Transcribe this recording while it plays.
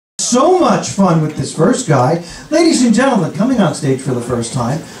so much fun with this first guy. Ladies and gentlemen, coming on stage for the first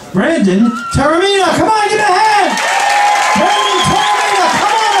time, Brandon Taormina. Come on, give me a hand! Brandon Taormina,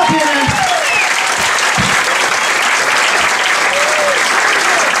 come on up here!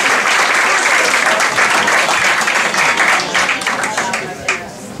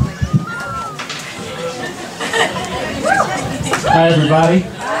 Hi, everybody.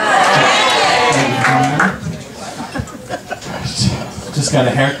 Just got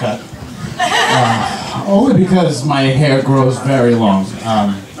a haircut. Only because my hair grows very long.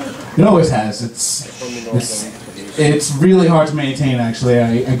 It always has. It's really hard to maintain, actually.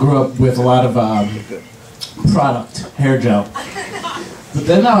 I grew up with a lot of product, hair gel. But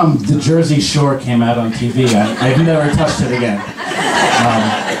then the Jersey Shore came out on TV. I've never touched it again.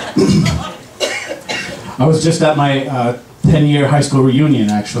 I was just at my 10-year high school reunion,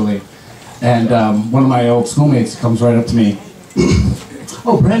 actually, and one of my old schoolmates comes right up to me.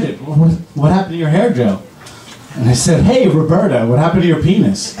 "Oh, Brandon, what happened to your hair gel?" And I said, "Hey, Roberta, what happened to your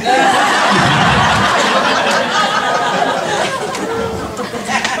penis?"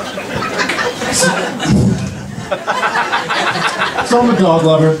 So I'm a dog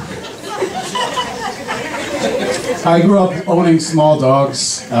lover. I grew up owning small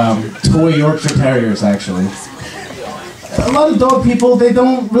dogs, toy Yorkshire Terriers, actually. A lot of dog people, they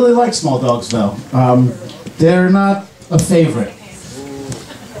don't really like small dogs, though. They're not a favorite.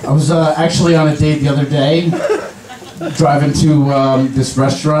 I was actually on a date the other day, driving to this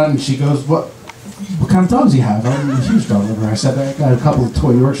restaurant, and she goes, what kind of dogs do you have?" "I'm a huge dog lover." I said, "I got a couple of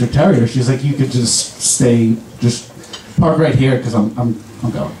toy Yorkshire Terriers." She's like, "You could just park right here, because I'm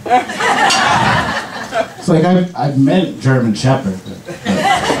going." It's like, I meant German Shepherd, but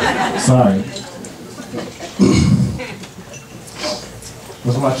sorry. I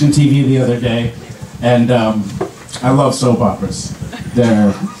was watching TV the other day, and I love soap operas.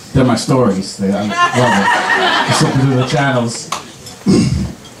 They're my stories. I love it. I flip through the channels,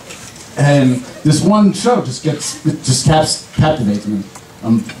 and this one show just captivates me.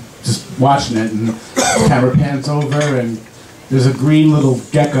 I'm just watching it, and the camera pans over, and there's a green little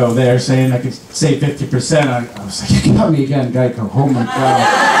gecko there saying I could save 50%. I was like, "You got me again, Geico." Oh my God.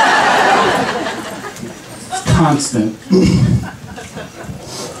 It's constant.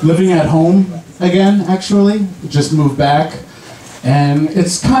 Living at home again, actually. Just moved back. And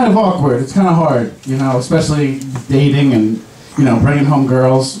it's kind of awkward. It's kind of hard, you know, especially dating and, you know, bringing home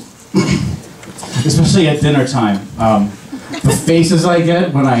girls. Especially at dinner time. The faces I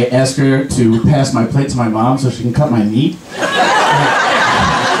get when I ask her to pass my plate to my mom so she can cut my meat,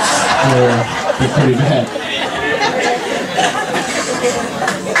 they're pretty bad.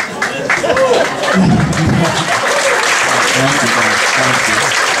 Thank you, guys. Thank you.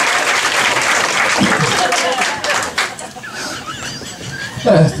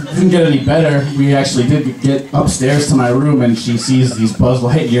 Didn't get any better. We actually did get upstairs to my room, and she sees these Buzz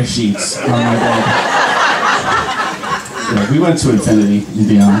Lightyear sheets on my bed. Yeah, we went to infinity and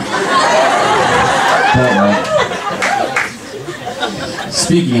beyond.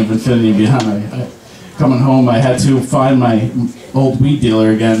 Speaking of infinity and beyond, coming home, I had to find my old weed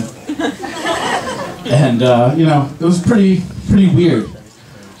dealer again, and you know, it was pretty weird.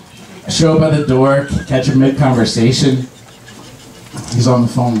 I show up at the door, catch him mid-conversation. He's on the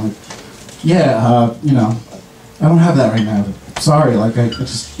phone like, "Yeah, you know, I don't have that right now. Sorry, like,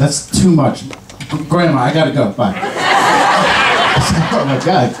 that's too much. Grandma, I gotta go, bye." Oh my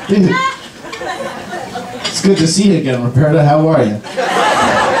God, dude. It's good to see you again, Roberta. How are you?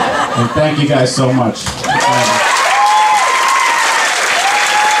 And thank you guys so much.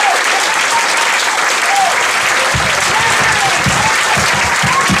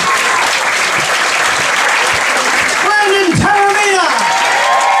 Brandon Taormina!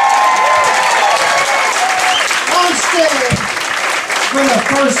 On stage for the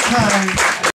first time.